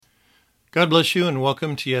God bless you and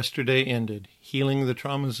welcome to Yesterday Ended, Healing the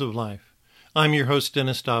Traumas of Life. I'm your host,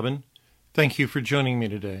 Dennis Dobbin. Thank you for joining me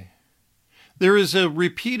today. There is a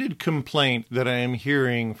repeated complaint that I am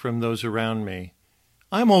hearing from those around me.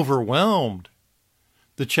 I'm overwhelmed.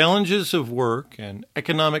 The challenges of work and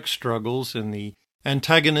economic struggles and the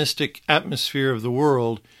antagonistic atmosphere of the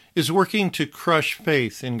world is working to crush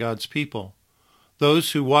faith in God's people.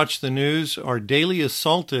 Those who watch the news are daily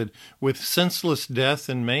assaulted with senseless death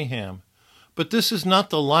and mayhem. But this is not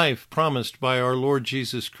the life promised by our Lord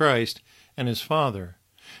Jesus Christ and His Father.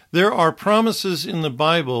 There are promises in the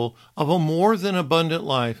Bible of a more than abundant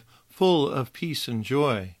life full of peace and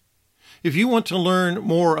joy. If you want to learn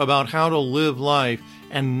more about how to live life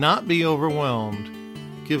and not be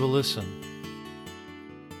overwhelmed, give a listen.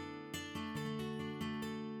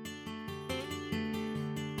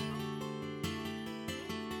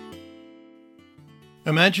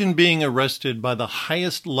 Imagine being arrested by the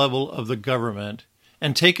highest level of the government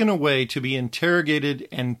and taken away to be interrogated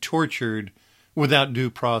and tortured without due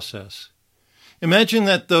process. Imagine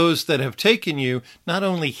that those that have taken you not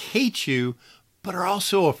only hate you, but are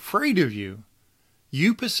also afraid of you.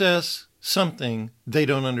 You possess something they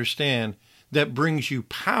don't understand that brings you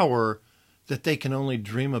power that they can only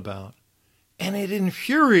dream about. And it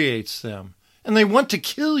infuriates them, and they want to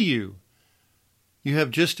kill you. You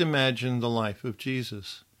have just imagined the life of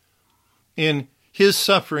Jesus. In His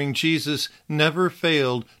suffering, Jesus never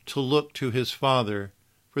failed to look to His Father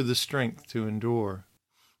for the strength to endure.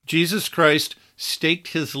 Jesus Christ staked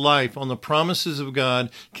His life on the promises of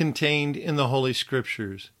God contained in the Holy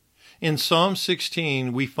Scriptures. In Psalm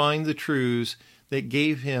 16, we find the truths that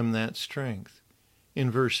gave Him that strength.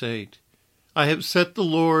 In verse 8, I have set the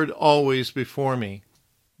Lord always before me.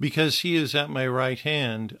 Because He is at my right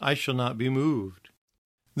hand, I shall not be moved.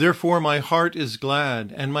 Therefore my heart is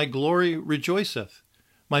glad, and my glory rejoiceth.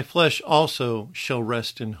 My flesh also shall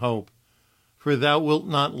rest in hope. For thou wilt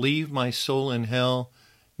not leave my soul in hell,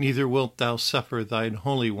 neither wilt thou suffer thine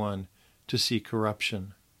Holy One to see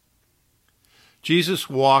corruption. Jesus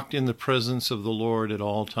walked in the presence of the Lord at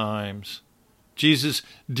all times. Jesus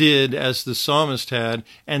did as the psalmist had,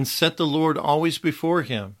 and set the Lord always before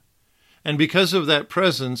him. And because of that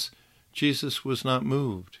presence, Jesus was not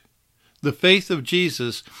moved. The faith of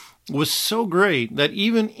Jesus was so great that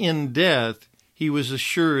even in death, He was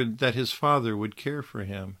assured that His Father would care for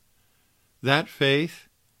Him. That faith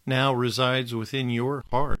now resides within your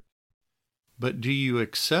heart. But do you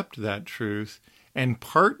accept that truth and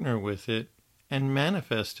partner with it and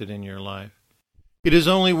manifest it in your life? It is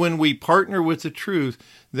only when we partner with the truth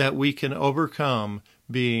that we can overcome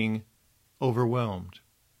being overwhelmed.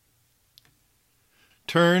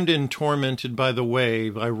 Turned and tormented by the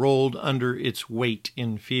wave, I rolled under its weight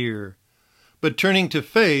in fear. But turning to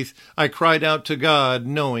faith, I cried out to God,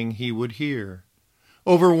 knowing He would hear.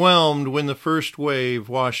 Overwhelmed when the first wave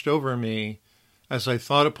washed over me, as I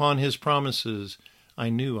thought upon His promises, I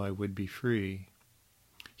knew I would be free.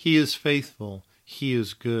 He is faithful, He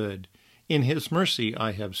is good. In His mercy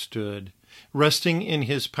I have stood, resting in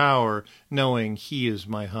His power, knowing He is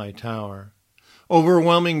my high tower.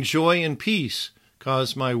 Overwhelming joy and peace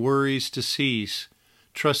cause my worries to cease,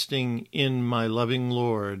 trusting in my loving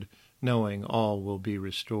Lord, knowing all will be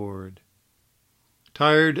restored.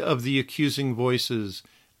 Tired of the accusing voices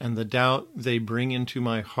and the doubt they bring into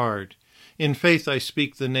my heart, in faith I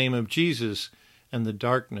speak the name of Jesus, and the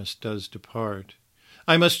darkness does depart.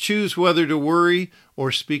 I must choose whether to worry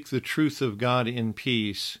or speak the truth of God in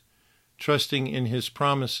peace, trusting in His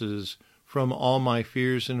promises, from all my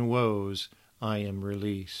fears and woes I am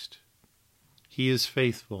released. He is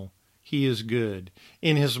faithful, He is good.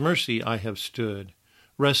 In His mercy I have stood,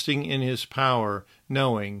 resting in His power,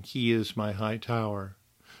 knowing He is my high tower.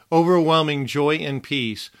 Overwhelming joy and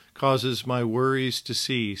peace causes my worries to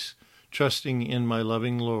cease, trusting in my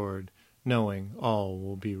loving Lord, knowing all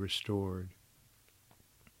will be restored.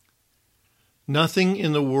 Nothing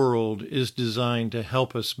in the world is designed to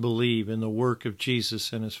help us believe in the work of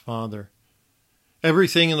Jesus and His Father.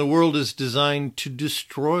 Everything in the world is designed to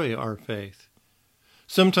destroy our faith.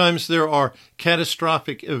 Sometimes there are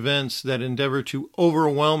catastrophic events that endeavor to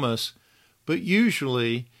overwhelm us, but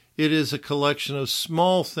usually it is a collection of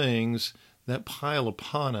small things that pile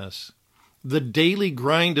upon us. The daily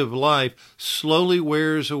grind of life slowly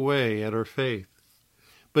wears away at our faith.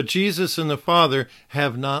 But Jesus and the Father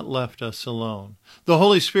have not left us alone. The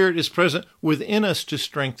Holy Spirit is present within us to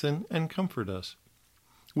strengthen and comfort us.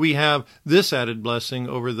 We have this added blessing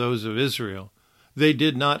over those of Israel. They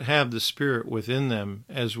did not have the Spirit within them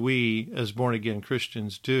as we, as born-again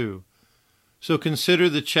Christians, do. So consider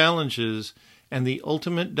the challenges and the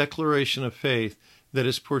ultimate declaration of faith that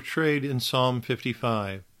is portrayed in Psalm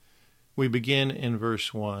 55. We begin in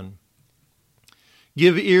verse 1.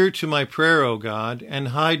 Give ear to my prayer, O God, and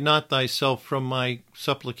hide not thyself from my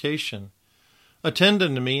supplication. Attend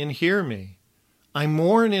unto me and hear me. I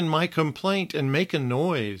mourn in my complaint and make a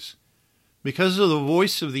noise. Because of the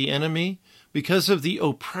voice of the enemy, because of the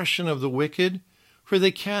oppression of the wicked, for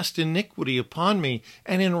they cast iniquity upon me,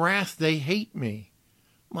 and in wrath they hate me.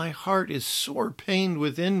 My heart is sore pained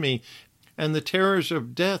within me, and the terrors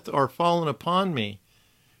of death are fallen upon me.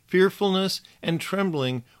 Fearfulness and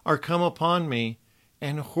trembling are come upon me,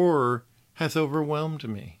 and horror hath overwhelmed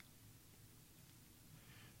me.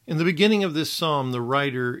 In the beginning of this psalm, the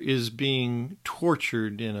writer is being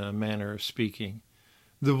tortured in a manner of speaking.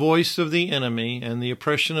 The voice of the enemy and the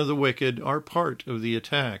oppression of the wicked are part of the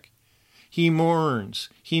attack. He mourns,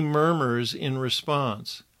 he murmurs in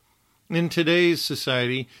response. In today's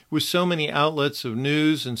society, with so many outlets of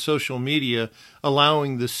news and social media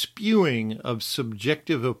allowing the spewing of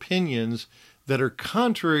subjective opinions that are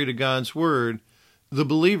contrary to God's word, the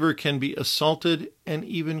believer can be assaulted and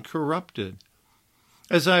even corrupted.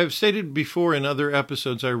 As I have stated before in other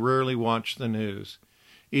episodes, I rarely watch the news.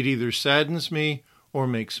 It either saddens me or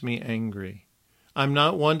makes me angry. I'm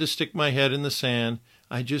not one to stick my head in the sand.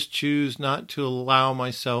 I just choose not to allow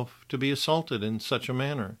myself to be assaulted in such a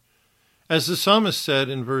manner. As the psalmist said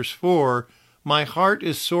in verse 4, my heart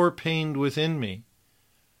is sore pained within me.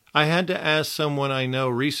 I had to ask someone I know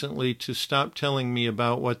recently to stop telling me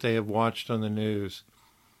about what they have watched on the news.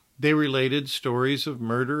 They related stories of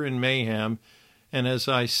murder and mayhem, and as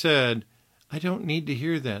I said, I don't need to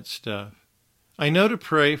hear that stuff. I know to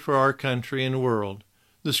pray for our country and world.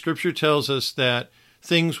 The scripture tells us that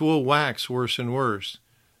things will wax worse and worse.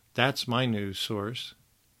 That's my news source.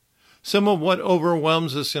 Some of what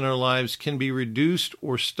overwhelms us in our lives can be reduced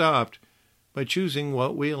or stopped by choosing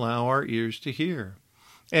what we allow our ears to hear.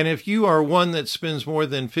 And if you are one that spends more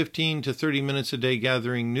than 15 to 30 minutes a day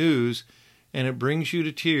gathering news and it brings you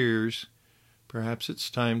to tears, perhaps it's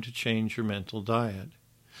time to change your mental diet.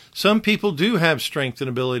 Some people do have strength and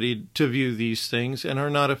ability to view these things and are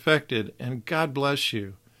not affected, and God bless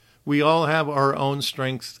you. We all have our own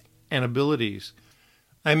strengths and abilities.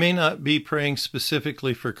 I may not be praying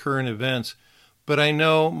specifically for current events, but I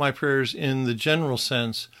know my prayers in the general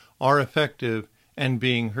sense are effective and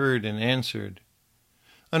being heard and answered.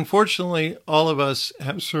 Unfortunately, all of us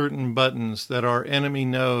have certain buttons that our enemy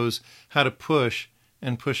knows how to push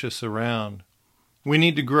and push us around. We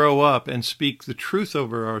need to grow up and speak the truth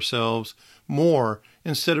over ourselves more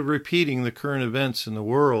instead of repeating the current events in the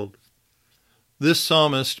world. This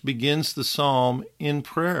psalmist begins the psalm in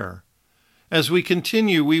prayer. As we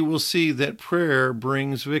continue, we will see that prayer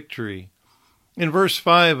brings victory. In verse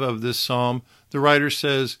 5 of this psalm, the writer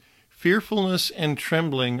says, fearfulness and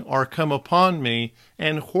trembling are come upon me,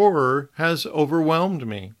 and horror has overwhelmed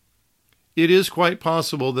me. It is quite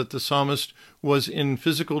possible that the psalmist was in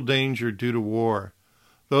physical danger due to war.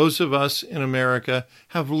 Those of us in America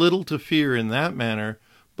have little to fear in that manner,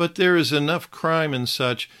 but there is enough crime and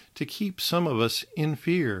such to keep some of us in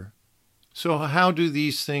fear. So how do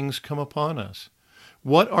these things come upon us?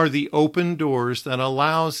 What are the open doors that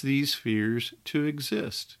allows these fears to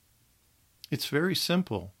exist? It's very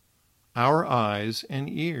simple. Our eyes and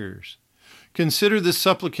ears. Consider this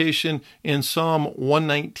supplication in Psalm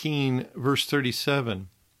 119, verse 37.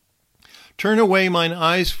 Turn away mine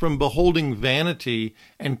eyes from beholding vanity,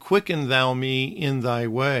 and quicken thou me in thy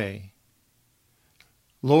way.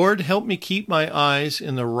 Lord, help me keep my eyes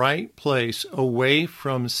in the right place, away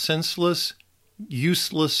from senseless,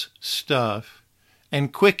 useless stuff,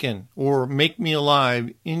 and quicken or make me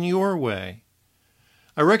alive in your way.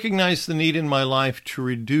 I recognize the need in my life to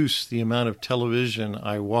reduce the amount of television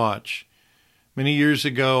I watch. Many years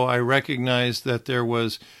ago, I recognized that there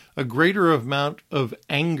was a greater amount of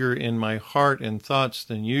anger in my heart and thoughts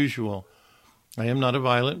than usual. I am not a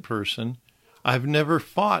violent person. I've never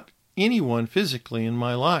fought anyone physically in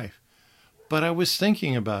my life, but I was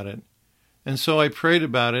thinking about it. And so I prayed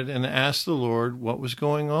about it and asked the Lord what was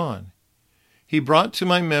going on. He brought to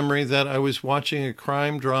my memory that I was watching a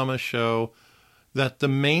crime drama show that the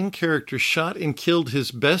main character shot and killed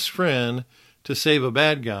his best friend to save a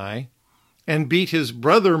bad guy and beat his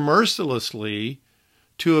brother mercilessly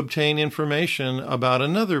to obtain information about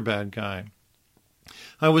another bad guy.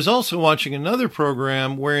 I was also watching another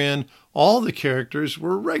program wherein all the characters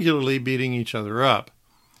were regularly beating each other up.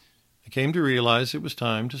 I came to realize it was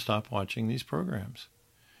time to stop watching these programs,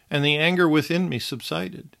 and the anger within me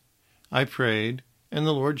subsided. I prayed, and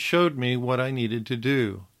the Lord showed me what I needed to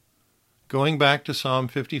do. Going back to Psalm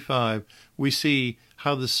 55, we see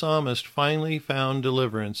how the psalmist finally found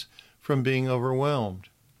deliverance from being overwhelmed.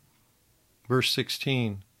 Verse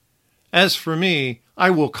 16, As for me, I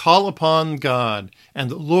will call upon God, and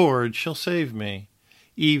the Lord shall save me.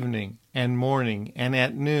 Evening and morning and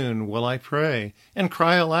at noon will I pray, and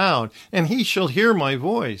cry aloud, and he shall hear my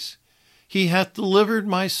voice. He hath delivered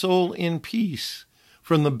my soul in peace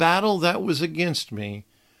from the battle that was against me,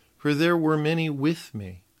 for there were many with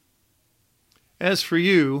me. As for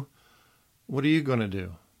you, what are you going to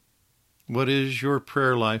do? What is your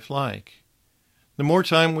prayer life like? The more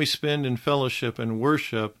time we spend in fellowship and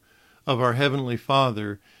worship of our Heavenly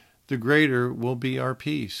Father, the greater will be our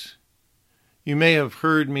peace. You may have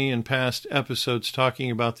heard me in past episodes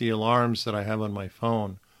talking about the alarms that I have on my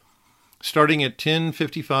phone. Starting at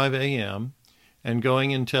 10:55 a.m. and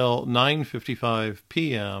going until 9:55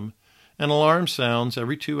 p.m., an alarm sounds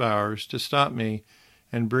every 2 hours to stop me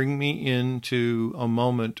and bring me into a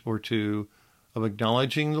moment or two of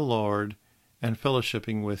acknowledging the Lord and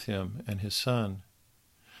fellowshipping with Him and His Son.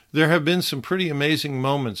 There have been some pretty amazing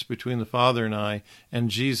moments between the Father and I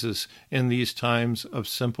and Jesus in these times of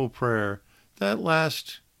simple prayer that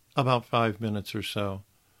last about 5 minutes or so.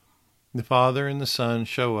 The Father and the Son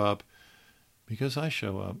show up because I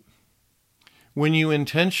show up. When you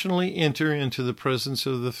intentionally enter into the presence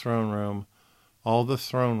of the throne room, all the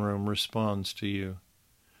throne room responds to you.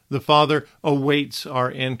 The Father awaits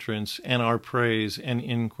our entrance and our praise and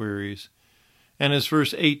inquiries. And as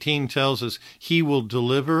verse 18 tells us, He will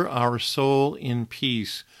deliver our soul in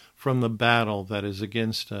peace from the battle that is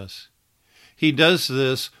against us. He does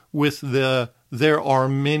this with there are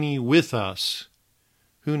many with us.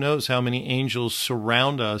 Who knows how many angels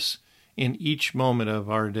surround us in each moment of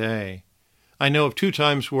our day? I know of 2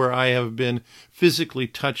 times where I have been physically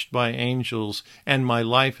touched by angels and my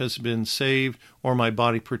life has been saved or my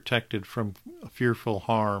body protected from fearful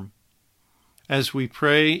harm. As we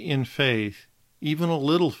pray in faith, even a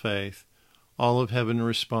little faith, all of heaven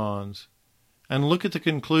responds. And look at the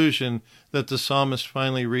conclusion that the psalmist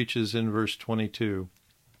finally reaches in verse 22.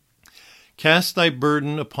 Cast thy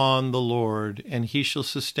burden upon the Lord, and he shall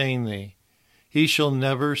sustain thee. He shall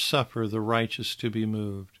never suffer the righteous to be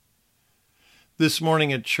moved. This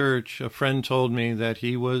morning at church, a friend told me that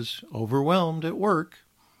he was overwhelmed at work.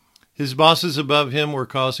 His bosses above him were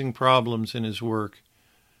causing problems in his work.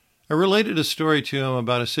 I related a story to him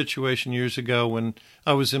about a situation years ago when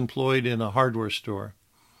I was employed in a hardware store.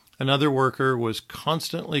 Another worker was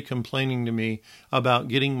constantly complaining to me about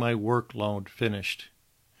getting my workload finished.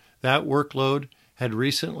 That workload had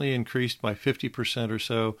recently increased by 50% or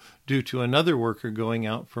so due to another worker going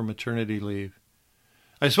out for maternity leave.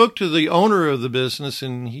 I spoke to the owner of the business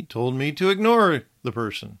and he told me to ignore the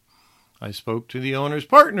person. I spoke to the owner's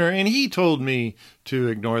partner and he told me to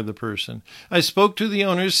ignore the person. I spoke to the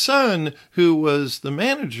owner's son, who was the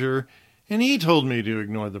manager, and he told me to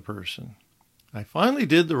ignore the person. I finally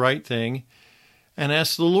did the right thing and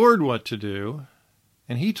asked the Lord what to do,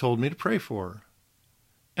 and he told me to pray for her.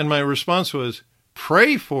 And my response was,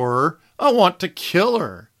 pray for her? I want to kill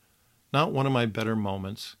her. Not one of my better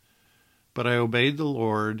moments. But I obeyed the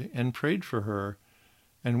Lord and prayed for her,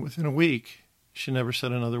 and within a week, she never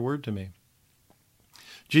said another word to me.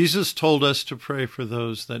 Jesus told us to pray for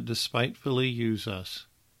those that despitefully use us.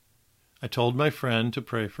 I told my friend to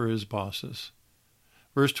pray for his bosses.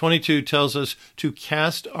 Verse 22 tells us to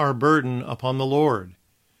cast our burden upon the Lord.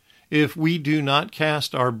 If we do not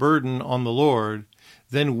cast our burden on the Lord,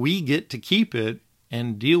 then we get to keep it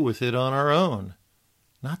and deal with it on our own.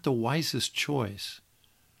 Not the wisest choice.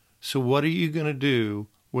 So what are you going to do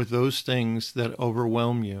with those things that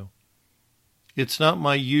overwhelm you? It's not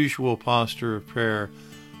my usual posture of prayer,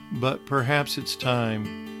 but perhaps it's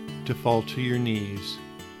time to fall to your knees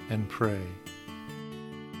and pray.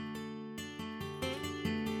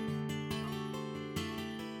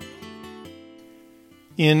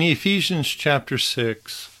 In Ephesians chapter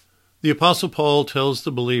 6, the Apostle Paul tells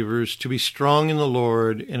the believers to be strong in the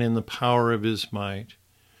Lord and in the power of his might.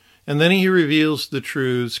 And then he reveals the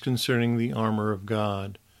truths concerning the armor of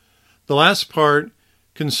God. The last part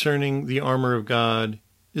concerning the armor of God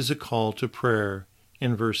is a call to prayer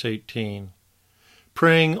in verse 18.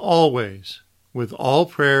 Praying always with all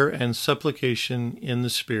prayer and supplication in the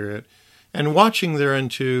Spirit, and watching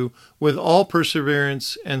thereunto with all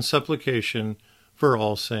perseverance and supplication for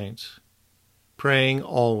all saints. Praying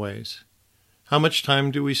always. How much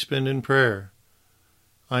time do we spend in prayer?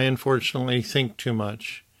 I unfortunately think too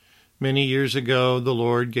much. Many years ago, the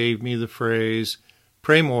Lord gave me the phrase,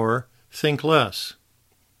 pray more, think less.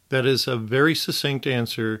 That is a very succinct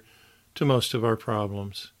answer to most of our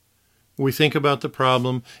problems. We think about the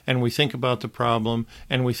problem, and we think about the problem,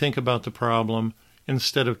 and we think about the problem,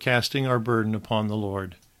 instead of casting our burden upon the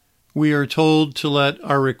Lord. We are told to let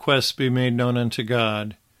our requests be made known unto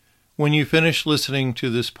God. When you finish listening to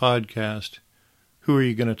this podcast, who are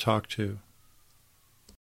you going to talk to?